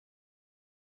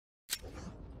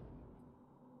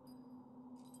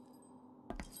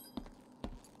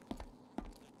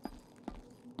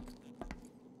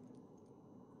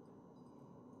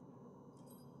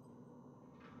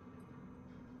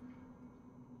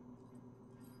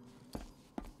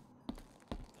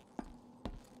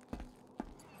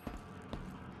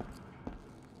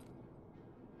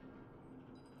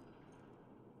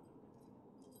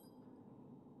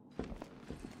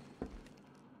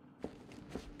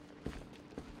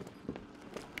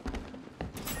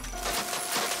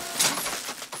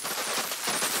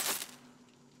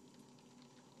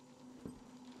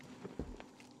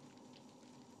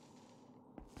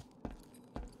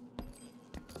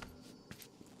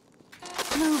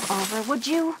move over, would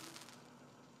you?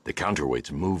 The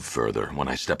counterweights move further when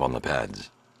I step on the pads.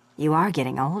 You are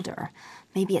getting older.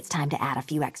 Maybe it's time to add a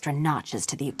few extra notches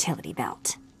to the utility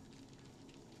belt.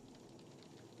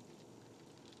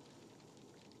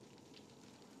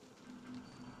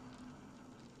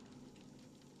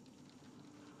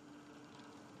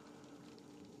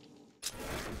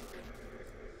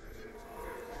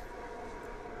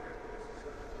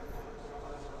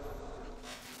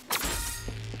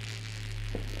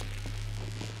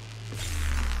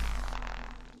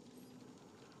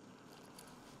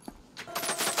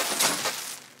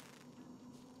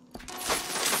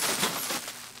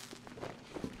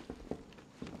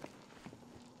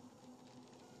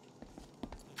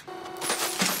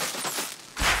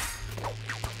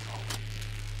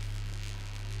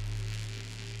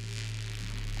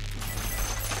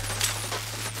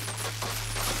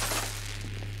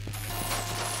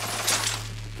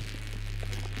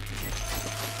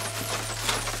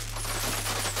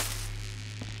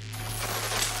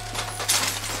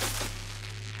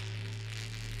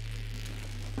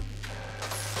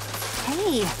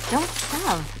 Hey, don't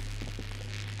shove.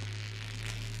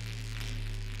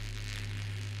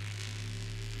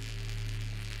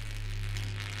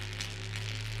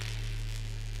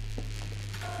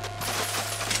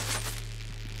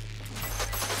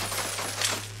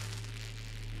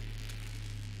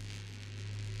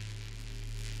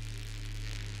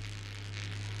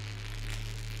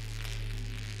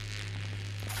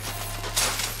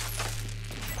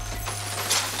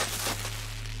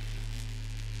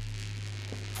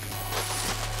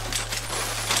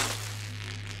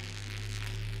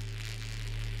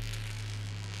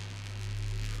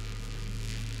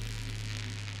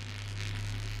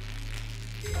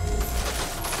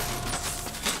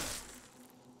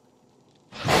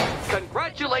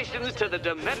 Congratulations to the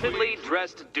dementedly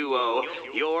dressed duo.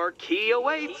 Your key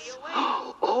awaits.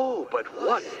 Oh, but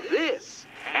what's this?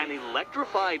 An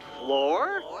electrified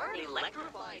floor?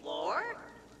 Electrified floor?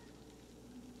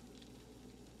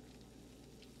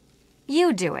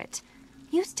 You do it.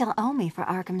 You still owe me for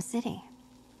Arkham City.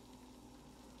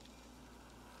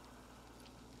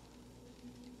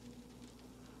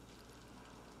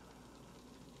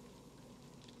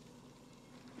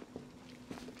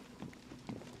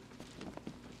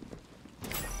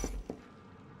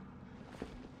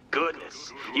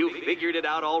 Goodness, you figured it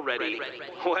out already.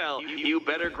 Well, you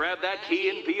better grab that key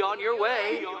and be on your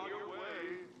way.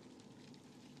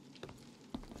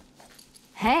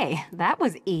 Hey, that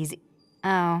was easy.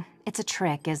 Oh, it's a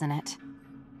trick, isn't it?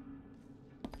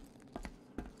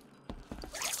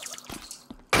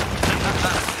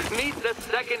 Meet the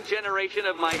second generation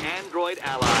of my android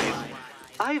allies.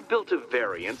 I've built a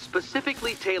variant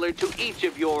specifically tailored to each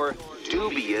of your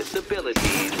dubious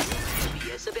abilities.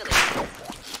 Dubious ability.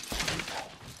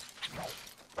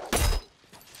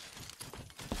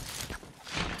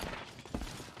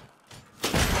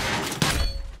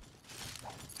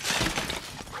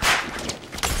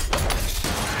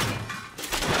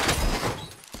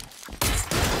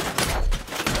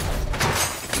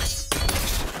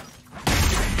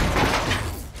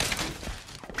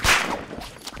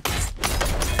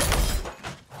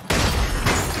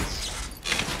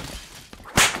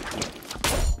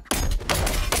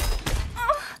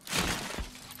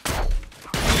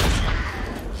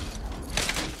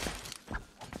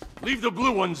 Leave the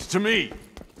blue ones to me!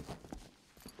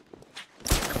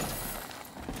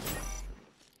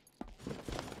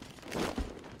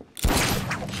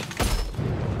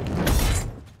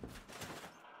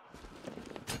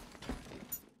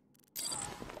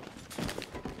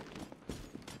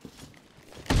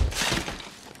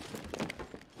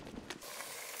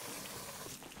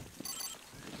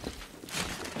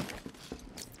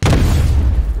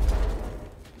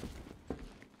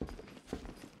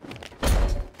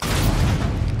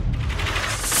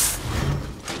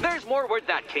 More where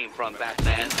that came from,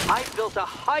 Batman. I've built a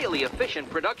highly efficient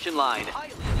production line. The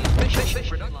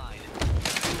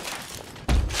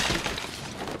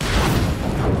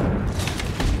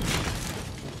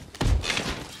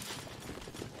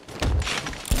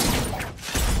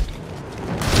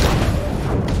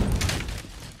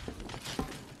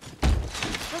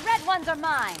red ones are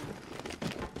mine.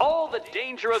 All the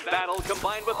danger of battle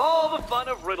combined with all the fun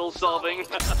of riddle solving.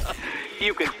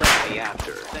 You can thank me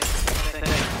after.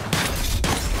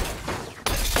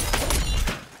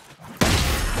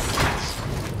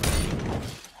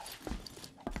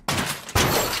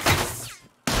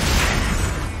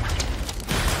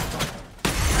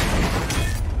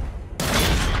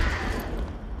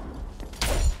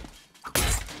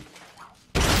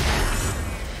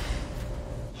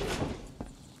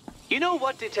 You know know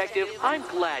what, Detective? I'm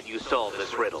glad you solved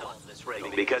this riddle.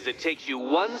 Because it takes you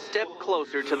one step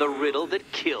closer to the riddle that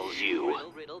kills you.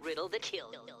 Riddle that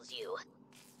kills you.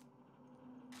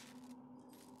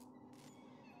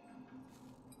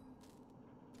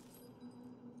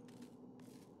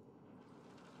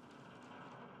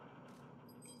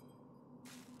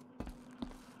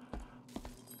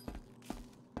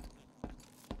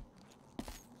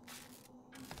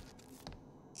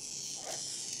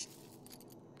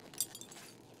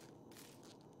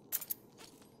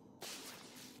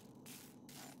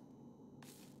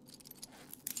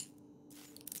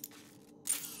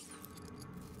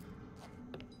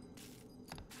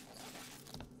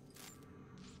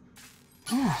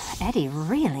 Eddie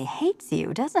really hates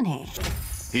you, doesn't he?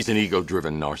 He's an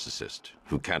ego-driven narcissist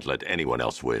who can't let anyone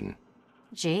else win.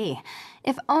 Gee,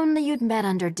 if only you'd met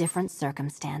under different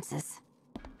circumstances.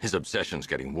 His obsession's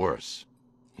getting worse.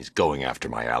 He's going after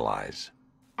my allies.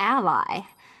 Ally?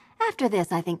 After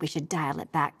this, I think we should dial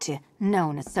it back to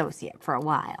known associate for a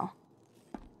while.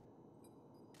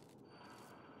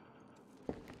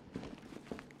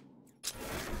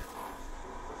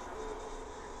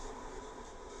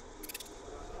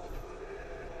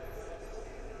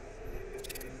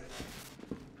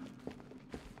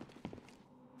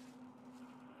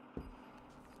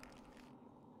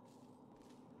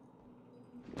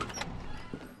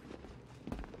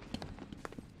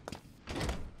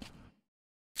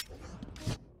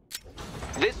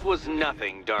 This was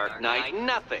nothing, Dark Knight,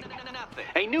 nothing.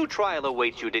 A new trial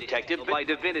awaits you, Detective, by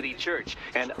Divinity Church,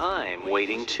 and I'm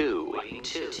waiting too.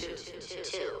 Two.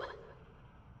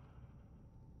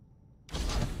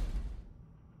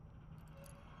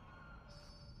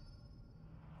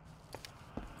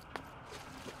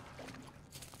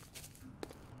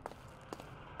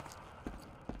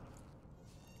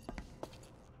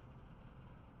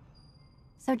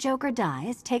 So Joker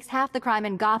dies, takes half the crime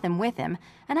in Gotham with him,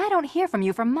 and I don't hear from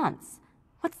you for months.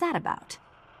 What's that about?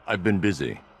 I've been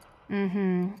busy.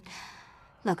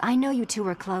 Look, I know you two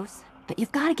were close, but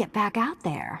you've got to get back out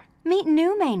there. Meet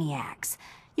new maniacs.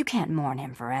 You can't mourn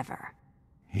him forever.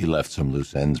 He left some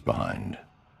loose ends behind.